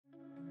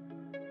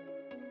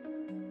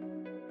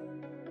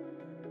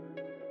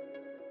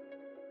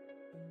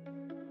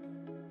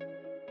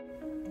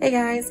Hey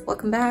guys,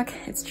 welcome back.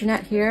 It's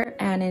Jeanette here,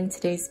 and in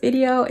today's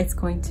video, it's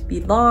going to be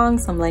long,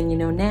 so I'm letting you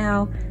know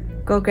now.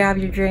 Go grab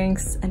your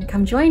drinks and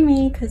come join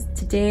me, because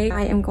today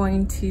I am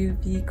going to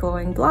be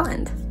going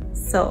blonde.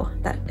 So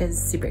that is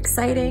super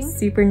exciting. I'm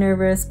super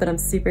nervous, but I'm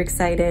super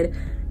excited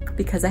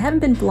because I haven't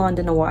been blonde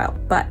in a while,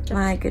 but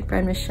my good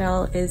friend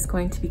Michelle is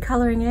going to be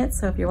coloring it.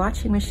 So if you're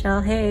watching, Michelle,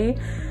 hey.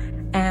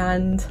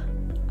 And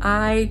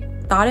I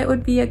thought it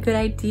would be a good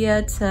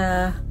idea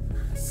to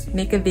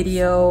make a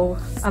video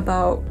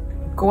about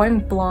going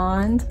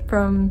blonde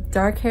from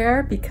dark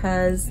hair,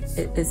 because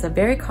it is a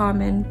very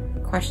common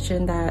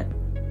question that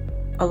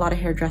a lot of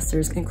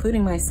hairdressers,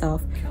 including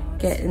myself,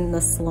 get in the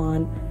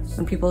salon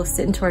when people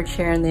sit into our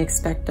chair and they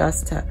expect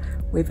us to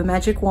wave a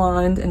magic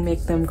wand and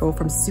make them go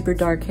from super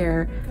dark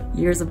hair,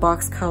 years of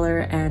box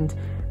color, and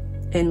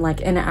in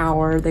like an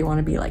hour they want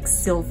to be like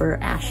silver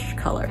ash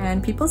color.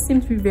 And people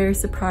seem to be very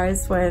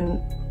surprised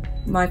when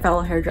my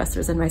fellow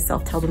hairdressers and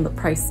myself tell them the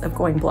price of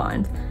going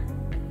blonde.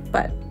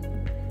 But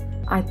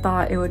I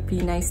thought it would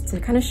be nice to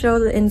kind of show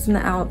the ins and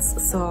the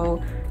outs, so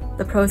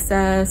the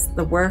process,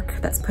 the work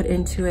that's put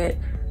into it,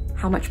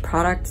 how much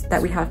product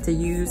that we have to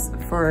use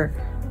for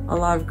a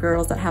lot of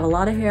girls that have a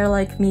lot of hair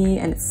like me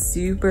and it's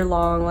super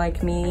long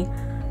like me.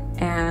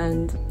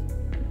 And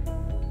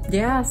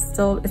yeah,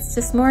 so it's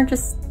just more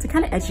just to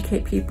kind of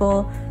educate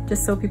people,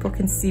 just so people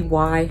can see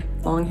why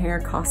long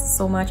hair costs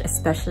so much,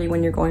 especially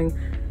when you're going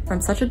from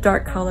such a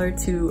dark color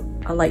to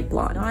a light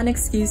blonde. Not an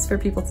excuse for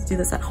people to do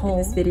this at home. In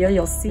this video,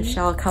 you'll see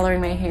Michelle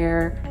coloring my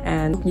hair,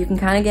 and you can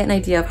kind of get an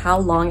idea of how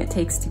long it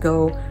takes to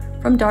go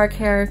from dark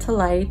hair to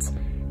light,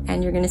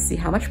 and you're gonna see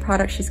how much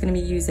product she's gonna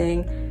be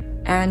using,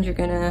 and you're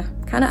gonna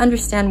kind of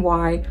understand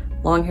why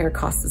long hair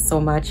costs so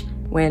much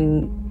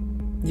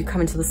when you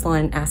come into the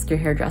salon and ask your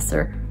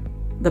hairdresser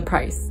the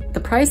price.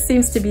 The price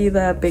seems to be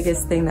the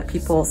biggest thing that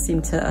people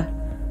seem to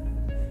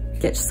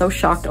get so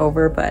shocked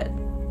over, but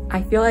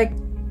I feel like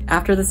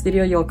after this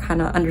video, you'll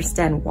kind of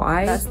understand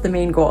why. That's the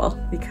main goal,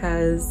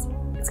 because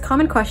it's a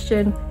common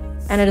question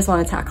and I just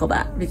want to tackle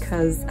that,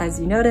 because as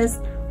you notice,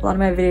 a lot of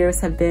my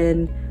videos have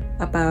been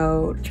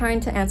about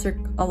trying to answer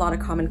a lot of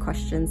common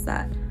questions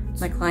that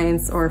my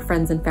clients or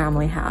friends and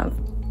family have.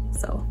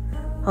 So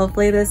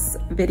hopefully this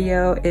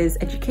video is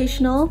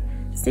educational.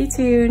 Stay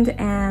tuned,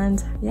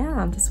 and yeah,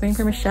 I'm just waiting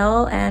for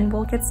Michelle and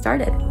we'll get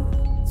started.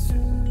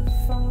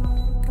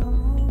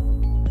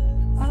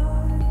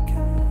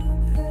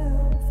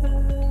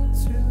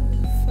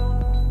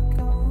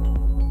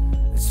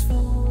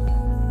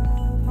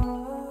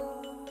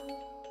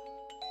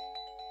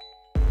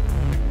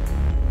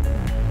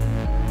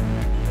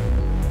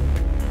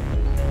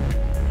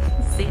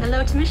 Say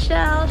hello to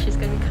Michelle. She's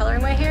gonna be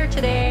coloring my hair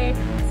today.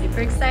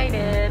 Super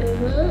excited.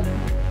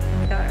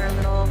 Got our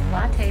little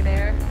latte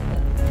there.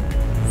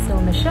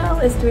 So Michelle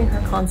is doing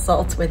her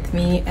consult with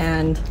me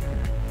and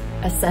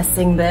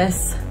assessing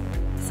this.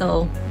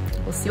 So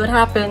we'll see what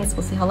happens.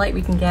 We'll see how light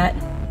we can get.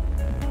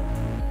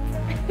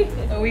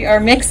 So we are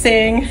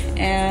mixing,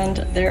 and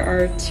there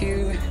are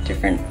 2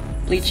 different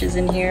bleaches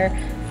in here,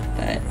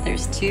 but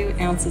there's 2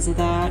 ounces of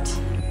that.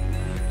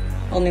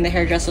 Only the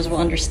hairdressers will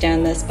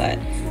understand this, but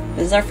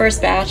this is our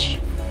first batch.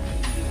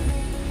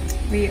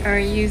 We are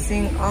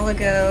using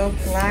Oligo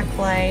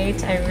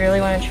Blacklight. I really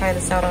want to try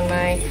this out on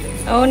my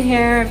own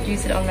hair. I've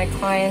used it on my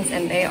clients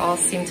and they all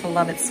seem to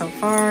love it so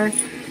far.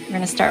 We're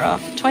going to start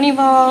off 20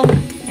 vol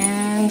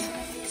and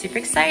super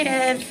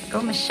excited.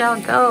 Go Michelle,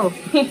 go.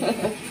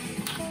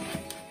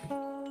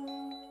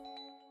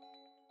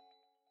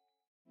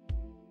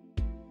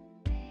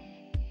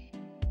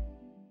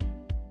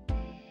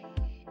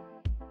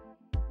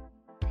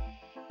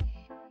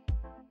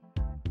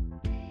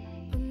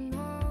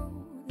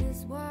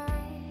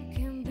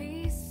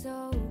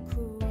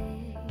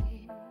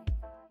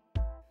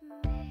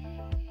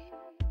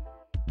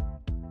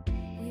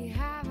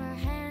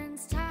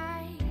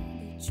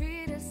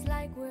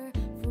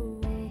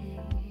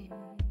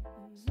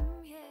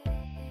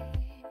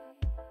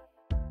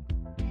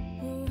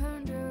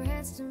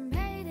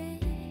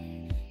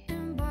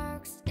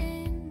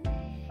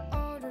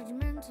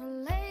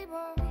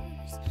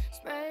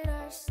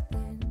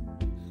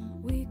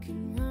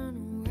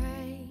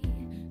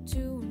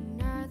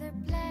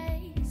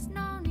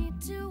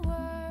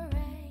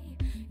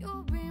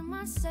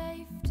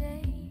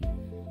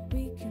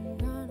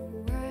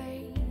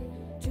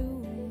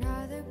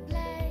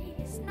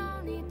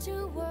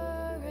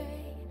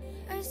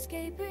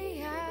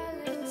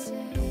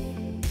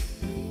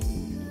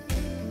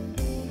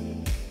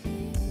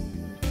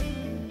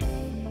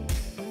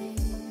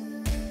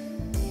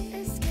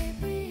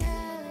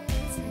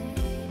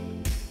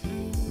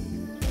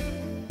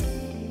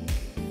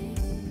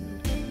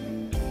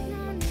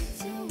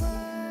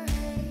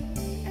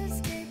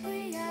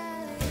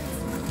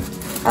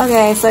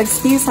 Okay, so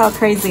excuse how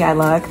crazy I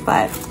look,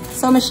 but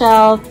so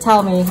Michelle,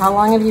 tell me, how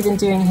long have you been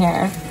doing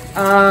hair?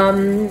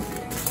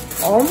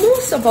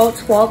 Almost about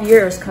 12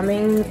 years,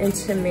 coming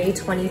into May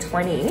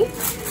 2020.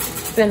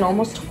 It's been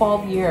almost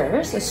 12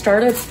 years. I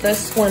started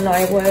this when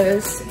I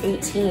was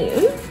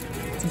 18.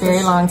 It's a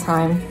very long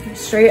time.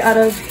 Straight out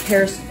of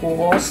hair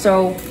school.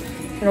 So,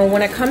 you know,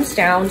 when it comes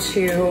down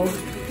to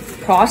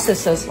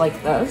processes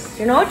like this,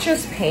 you're not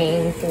just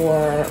paying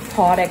for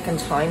product and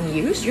time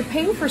use, you're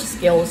paying for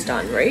skills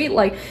done, right?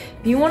 Like,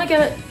 if you want to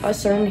get a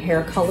certain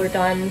hair color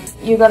done,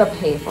 you gotta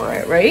pay for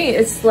it, right?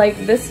 It's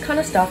like this kind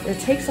of stuff, it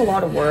takes a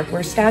lot of work.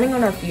 We're standing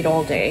on our feet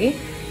all day,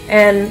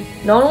 and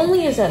not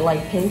only is it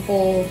like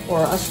painful for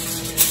us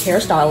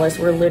hairstylists,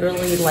 we're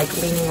literally like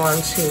leaning on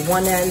to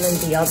one end and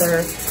the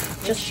other,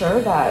 just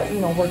sure that, you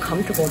know, we're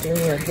comfortable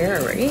doing your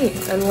hair,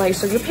 right? And like,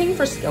 so you're paying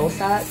for skill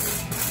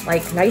sets,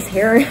 like nice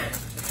hair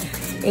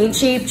ain't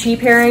cheap, cheap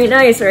hair ain't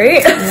nice,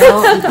 right?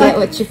 No, you get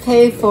what you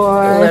pay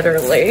for.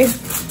 Literally.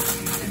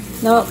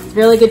 No,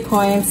 really good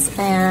points,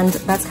 and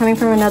that's coming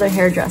from another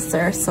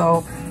hairdresser,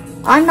 so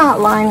I'm not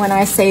lying when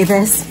I say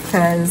this,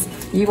 because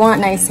you want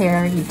nice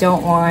hair, you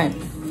don't want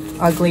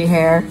ugly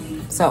hair,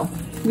 so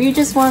we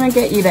just want to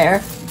get you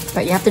there,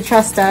 but you have to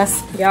trust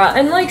us. Yeah,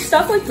 and like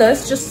stuff like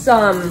this, just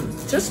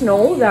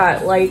know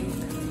that like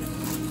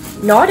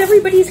not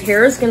everybody's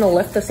hair is gonna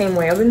lift the same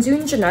way. I've been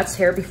doing Jeanette's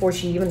hair before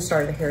she even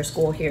started hair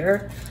school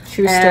here.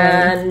 True story.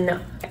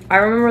 And I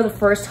remember the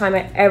first time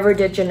I ever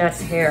did Jeanette's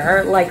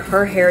hair, like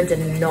her hair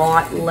did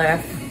not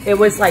lift. It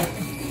was like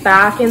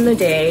back in the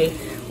day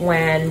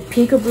when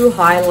peekaboo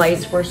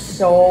highlights were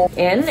so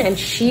in, and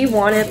she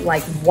wanted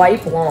like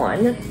white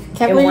blonde.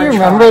 Can't believe you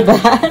remember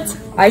that.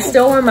 I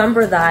still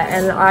remember that,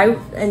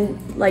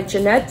 and like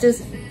Jeanette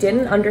just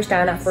didn't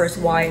understand at first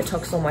why it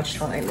took so much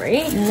time,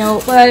 right?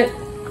 No. But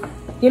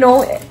you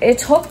know, it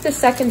took the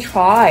second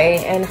try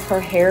and her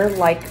hair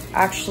like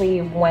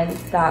actually went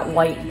that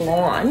white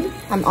blonde.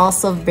 I'm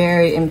also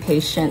very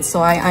impatient,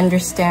 so I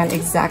understand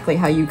exactly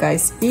how you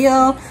guys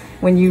feel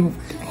when you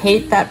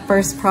hate that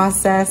first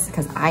process,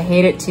 because I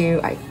hate it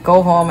too. I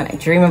go home and I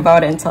dream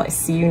about it until I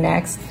see you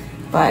next.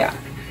 But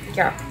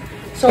yeah.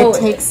 So it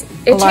takes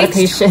a lot of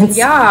patience.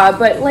 Yeah,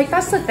 but like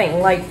that's the thing.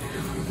 Like,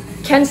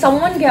 can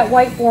someone get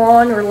white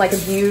blonde or like a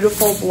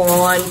beautiful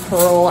blonde,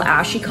 pearl,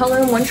 ashy color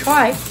in one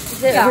try?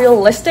 Is it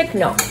realistic?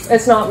 No,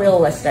 it's not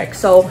realistic.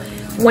 So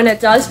when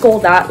it does go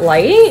that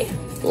light,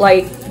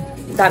 like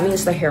that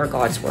means the hair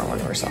gods were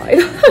on our side.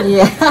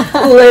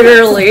 Yeah.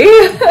 Literally.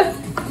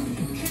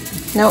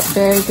 Nope,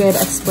 very good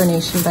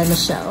explanation by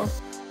Michelle.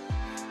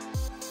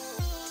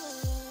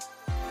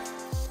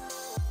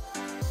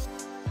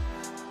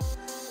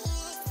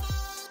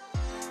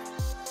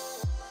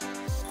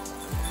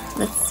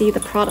 Let's see the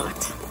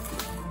product.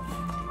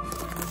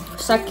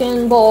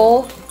 Second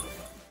bowl.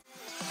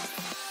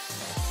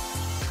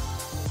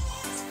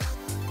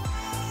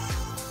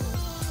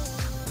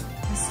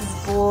 This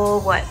is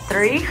bowl, what,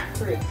 three?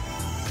 Three.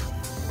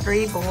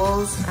 3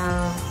 bowls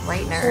of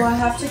lightener. So I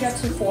have to get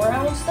to 4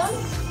 ounce then?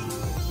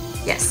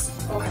 Yes.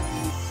 Okay.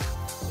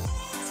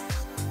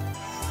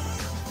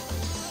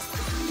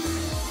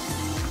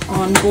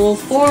 On bowl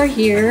 4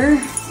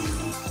 here,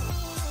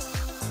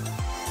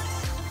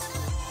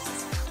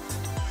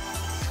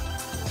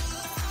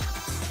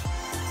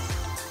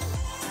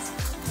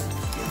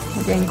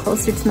 I'm getting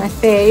closer to my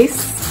face.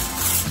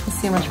 Let's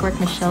see how much work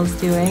Michelle's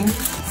doing.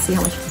 See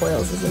how much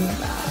foils is in the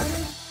bag.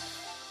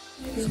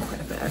 It's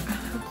quite a bit.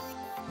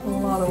 A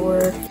lot of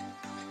work.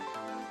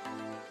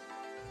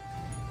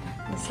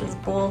 This is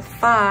bowl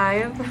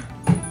 5.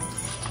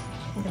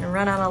 I'm gonna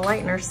run out of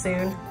lightener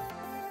soon.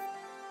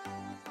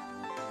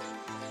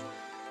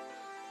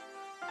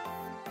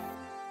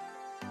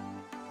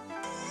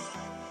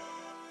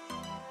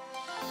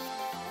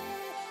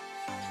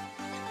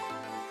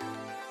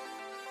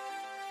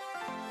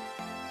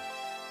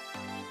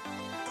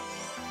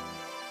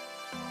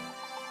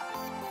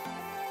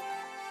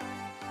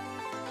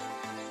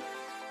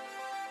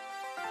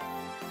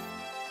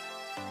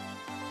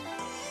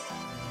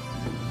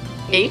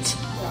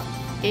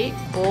 Eight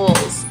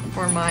bowls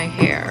for my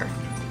hair.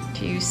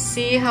 Do you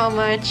see how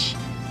much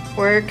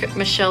work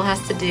Michelle has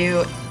to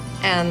do?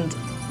 And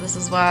this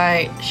is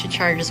why she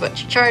charges what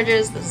she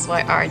charges. This is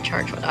why I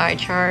charge what I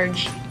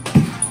charge.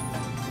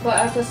 But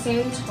at the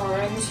same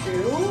time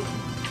too,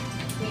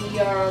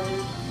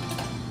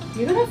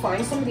 you're gonna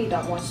find somebody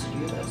that wants to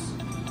do this.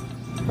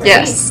 Right?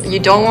 Yes, you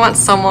don't want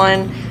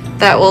someone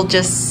that will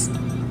just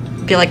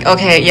be like,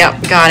 okay,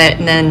 yep, got it,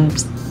 and then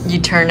you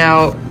turn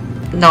out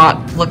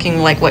not looking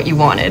like what you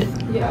wanted.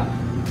 Yeah.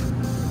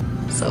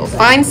 So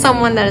find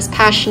someone that is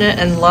passionate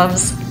and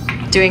loves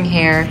doing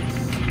hair,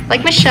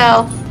 like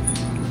Michelle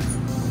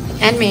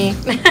and me.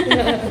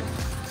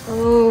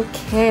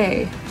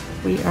 Okay,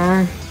 we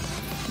are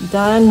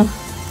done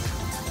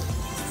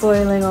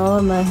foiling all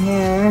of my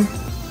hair.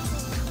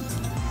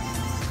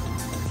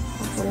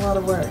 That's a lot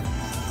of work.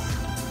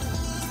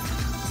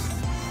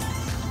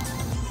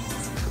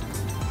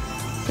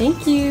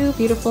 Thank you,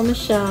 beautiful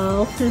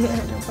Michelle.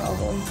 No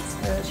problem.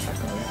 Check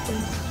on it too.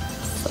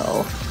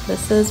 So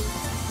this is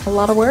a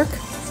lot of work.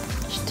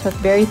 She took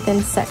very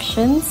thin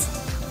sections.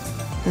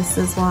 This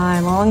is why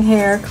long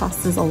hair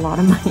costs a lot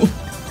of money.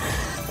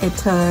 It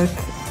took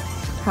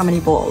how many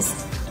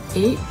bowls?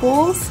 8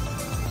 bowls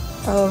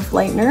of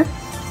lightener.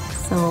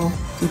 So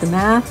do the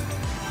math.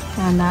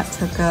 And that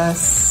took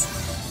us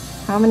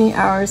how many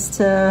hours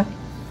to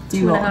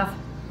do? 2.5.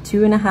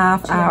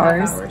 2.5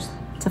 hours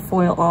to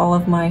foil all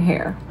of my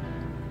hair.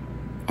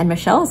 And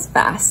Michelle's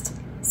fast,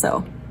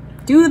 so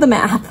do the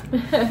math.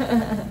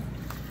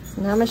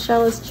 So now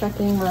Michelle is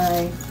checking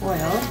my foil.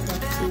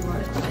 Let's see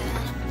what it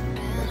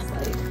looks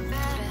like.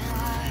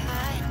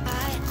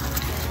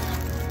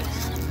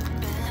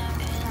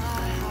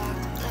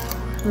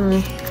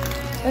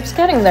 It's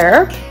getting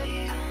there.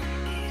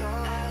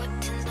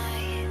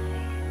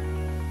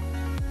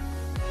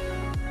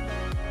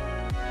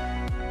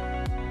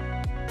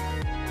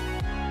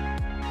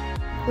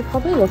 We're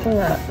probably looking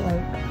at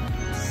like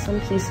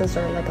some pieces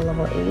are like a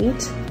level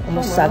 8,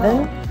 almost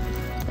 7,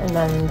 and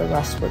then the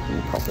rest would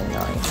be probably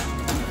 9.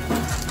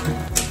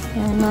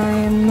 And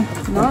I'm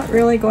not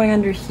really going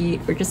under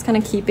heat. We're just kind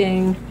of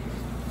keeping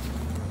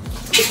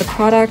the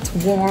product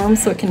warm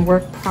so it can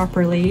work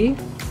properly.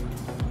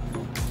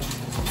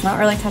 Not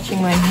really touching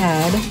my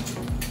head.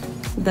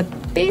 The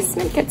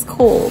basement gets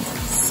cold,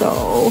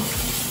 so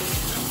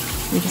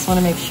we just want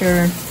to make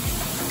sure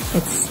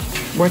it's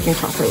working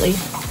properly.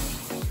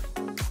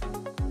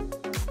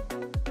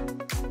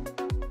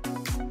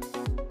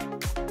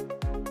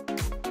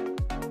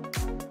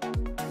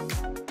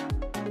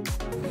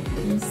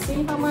 You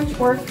see how much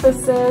work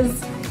this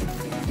is?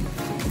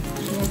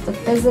 She has to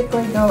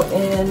physically go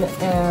in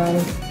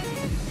and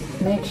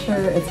make sure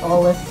it's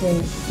all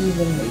lifting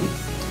evenly.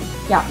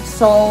 Yeah,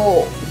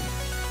 so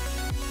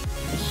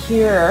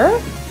here,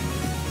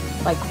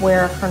 like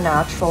where her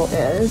natural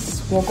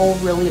is, we'll go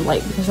really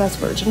light because that's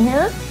virgin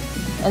hair.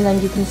 And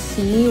then you can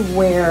see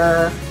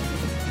where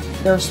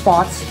there are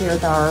spots here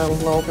that are a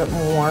little bit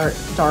more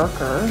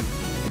darker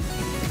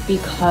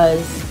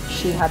because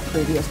she had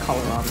previous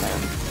color on there.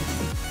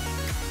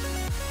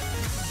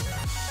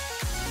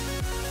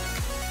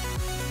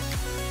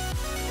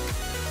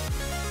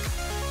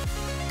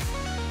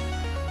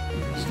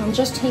 I'm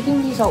just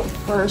taking these out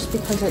first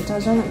because it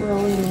doesn't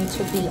really need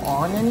to be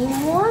on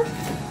anymore.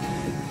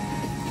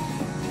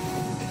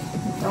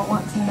 Don't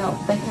want to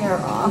melt the hair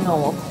off.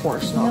 No, of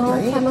course not. No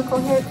right? chemical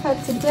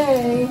haircut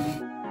today.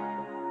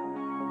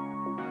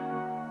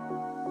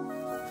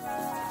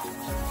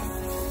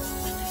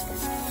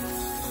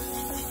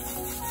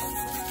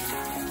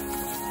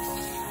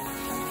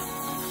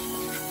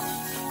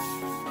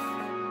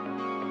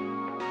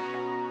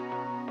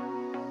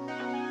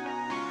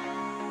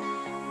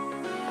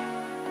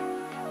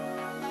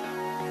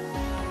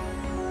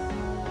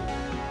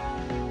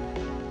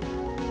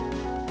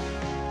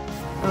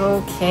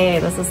 Okay,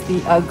 this is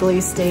the ugly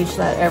stage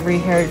that every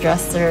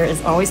hairdresser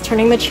is always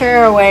turning the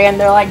chair away and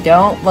they're like,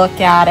 don't look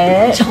at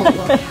it. Don't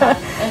look at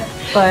it.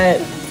 But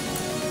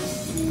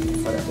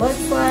that's what it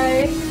looks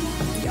like.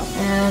 Yep.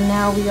 And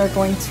now we are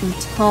going to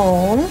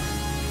tone.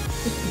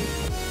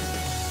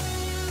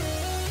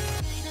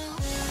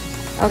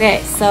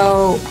 Okay,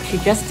 so she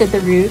just did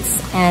the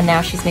roots and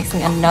now she's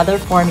mixing another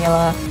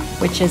formula,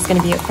 which is going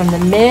to be from the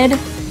mid,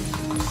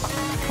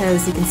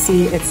 because you can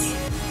see it's a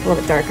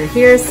little bit darker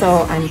here,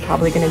 so I'm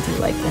probably gonna do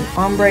like an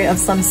ombre of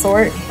some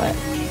sort, but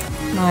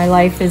my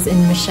life is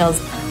in Michelle's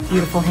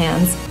beautiful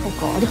hands. Oh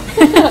God.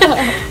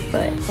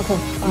 But okay,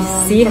 you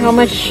see how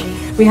much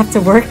we have to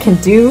work and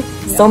do?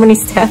 Yeah. So many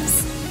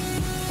steps.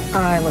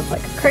 I look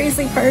like a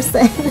crazy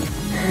person.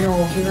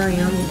 No, here I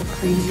am with the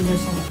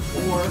craziness on the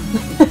floor.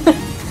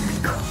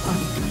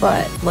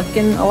 But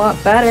looking a lot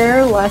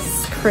better,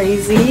 less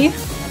crazy.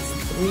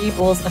 That's 3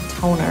 bowls of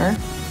toner.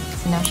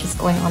 So now she's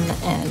going on the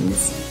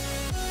ends.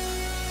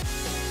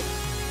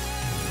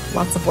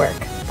 Lots of work,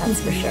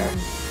 that's for sure.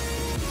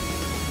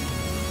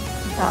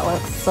 That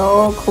looks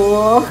so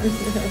cool.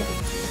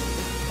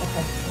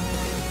 Okay.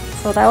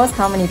 So that was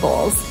how many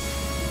bowls?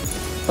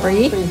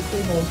 3? 3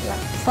 bowls, yeah.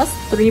 Plus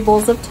 3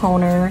 bowls of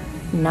toner,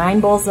 9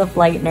 bowls of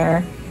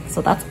lightener.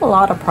 So that's a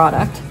lot of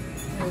product.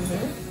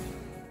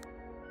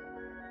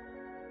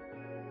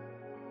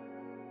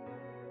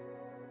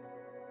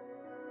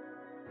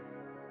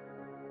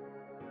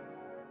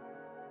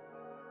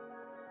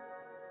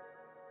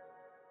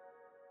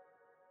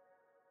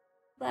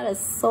 That is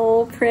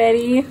so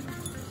pretty.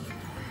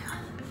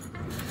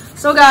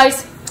 So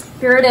guys,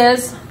 here it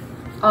is.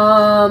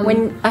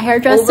 When a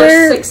hairdresser...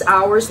 Over 6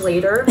 hours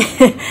later.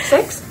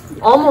 6?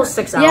 Almost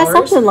 6 hours. Yeah,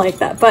 something like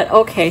that. But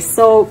okay,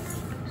 so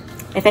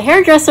if a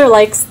hairdresser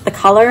likes the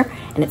color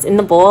and it's in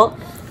the bowl,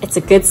 it's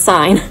a good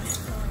sign.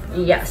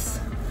 Yes.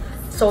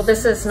 So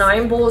this is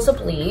 9 bowls of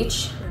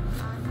bleach,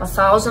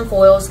 1,000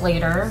 foils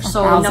later.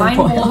 So 9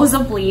 bowls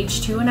of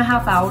bleach,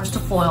 2.5 hours to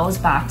foils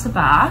back to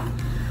back.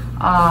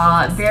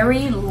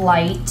 Very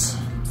light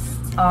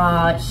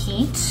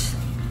heat,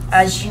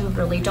 as you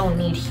really don't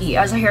need heat.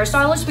 As a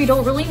hairstylist, we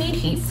don't really need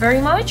heat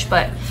very much,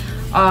 but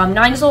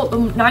 9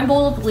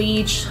 bowl of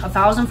bleach,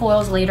 1,000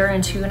 foils later in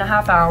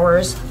 2.5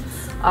 hours,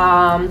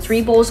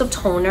 3 bowls of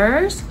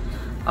toners,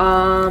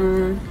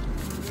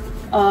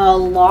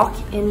 lock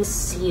and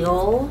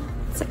seal.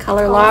 It's a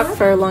color lock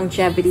for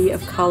longevity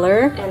of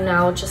color. And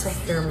now just a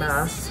hair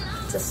mask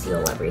to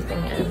seal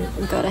everything in.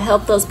 You gotta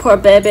help those poor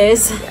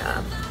babies.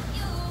 Yeah.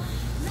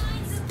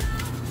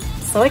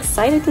 so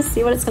excited to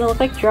see what it's gonna look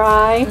like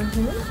dry.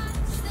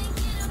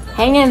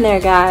 Hang in there,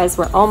 guys.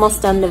 We're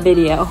almost done the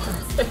video.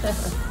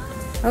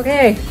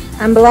 Okay,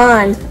 I'm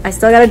blonde. I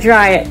still gotta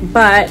dry it,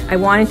 but I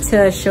wanted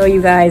to show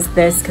you guys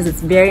this because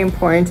it's very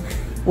important.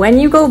 When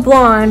you go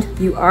blonde,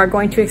 you are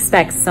going to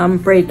expect some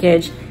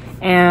breakage,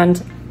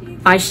 and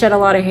I shed a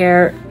lot of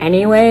hair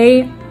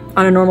anyway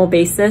on a normal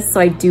basis,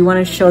 so I do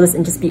want to show this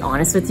and just be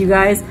honest with you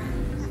guys.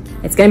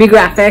 It's gonna be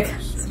graphic,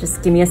 so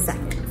just give me a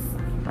second.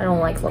 I don't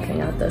like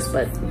looking at this,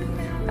 but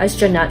as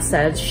Jeanette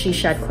said, she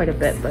shed quite a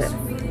bit, but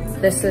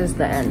this is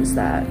the ends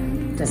that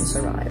didn't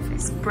survive.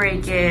 It's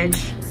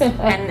breakage,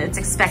 and it's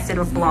expected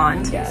with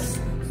blonde. Yes.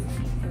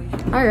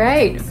 All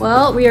right,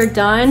 well, we are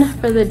done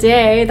for the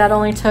day. That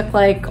only took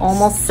like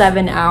almost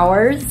 7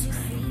 hours,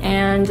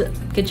 and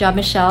good job,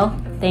 Michelle.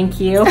 Thank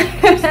you.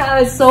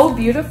 That was so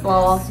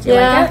beautiful. Do you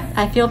like it?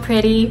 I feel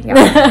pretty.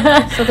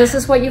 Yeah. So this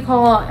is what you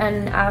call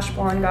an ash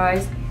blonde,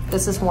 guys.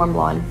 This is warm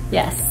blonde.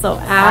 Yes, so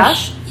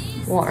ash,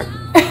 warm.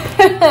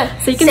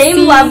 So you can Same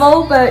see,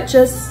 level, but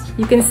just...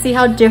 You can see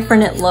how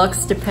different it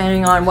looks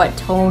depending on what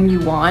tone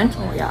you want.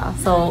 Oh yeah.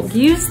 So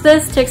use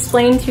this to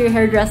explain to your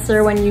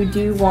hairdresser when you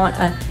do want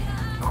a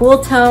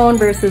cool tone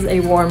versus a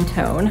warm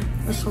tone.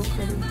 That's so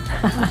pretty.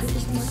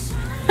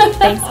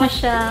 Thanks,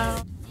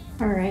 Michelle.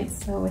 All right,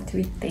 so what do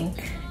we think?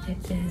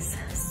 It is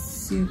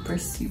super,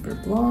 super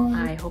blonde.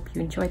 I hope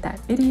you enjoyed that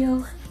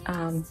video.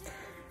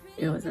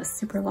 It was a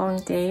super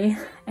long day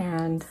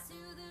and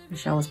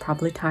Michelle was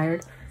probably tired.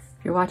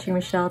 If you're watching,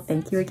 Michelle,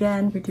 thank you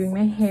again for doing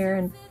my hair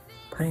and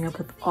putting up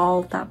with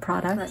all that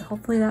product. But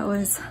hopefully that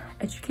was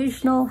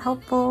educational,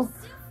 helpful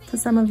to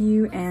some of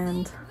you,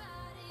 and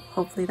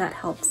hopefully that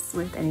helps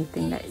with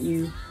anything that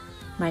you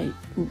might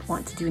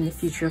want to do in the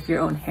future with your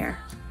own hair.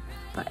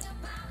 But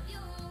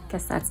I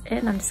guess that's it,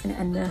 and I'm just gonna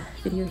end the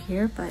video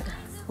here, but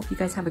hope you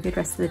guys have a good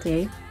rest of the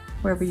day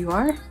wherever you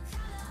are,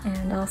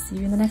 and I'll see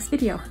you in the next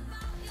video.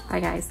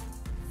 Bye guys.